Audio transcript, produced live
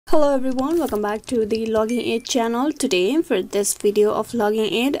Hello everyone, welcome back to the Logging Aid channel. Today for this video of Logging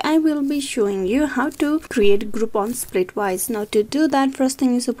Aid, I will be showing you how to create group on Splitwise. Now to do that, first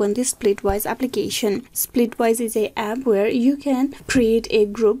thing is open the Splitwise application. Splitwise is a app where you can create a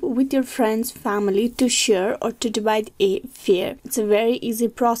group with your friends, family to share or to divide a fare. It's a very easy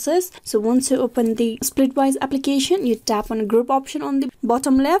process. So once you open the Splitwise application, you tap on group option on the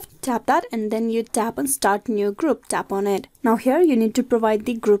bottom left, tap that, and then you tap on start new group, tap on it. Now here you need to provide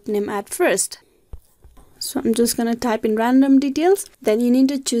the group name at first. So I'm just gonna type in random details. Then you need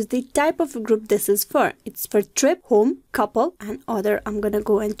to choose the type of group this is for. It's for trip, home, couple, and other. I'm gonna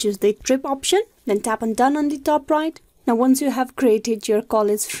go and choose the trip option. Then tap on done on the top right. Now once you have created your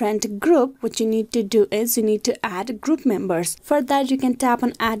college friend group, what you need to do is you need to add group members. For that you can tap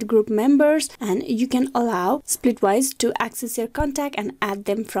on add group members and you can allow Splitwise to access your contact and add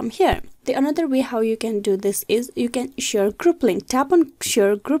them from here. The another way how you can do this is you can share group link. Tap on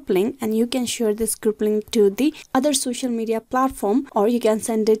share group link and you can share this group link to the other social media platform, or you can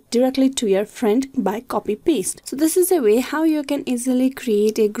send it directly to your friend by copy paste. So this is a way how you can easily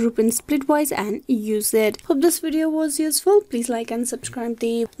create a group in Splitwise and use it. Hope this video was useful. Please like and subscribe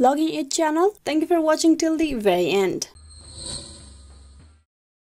the Logging Aid channel. Thank you for watching till the very end.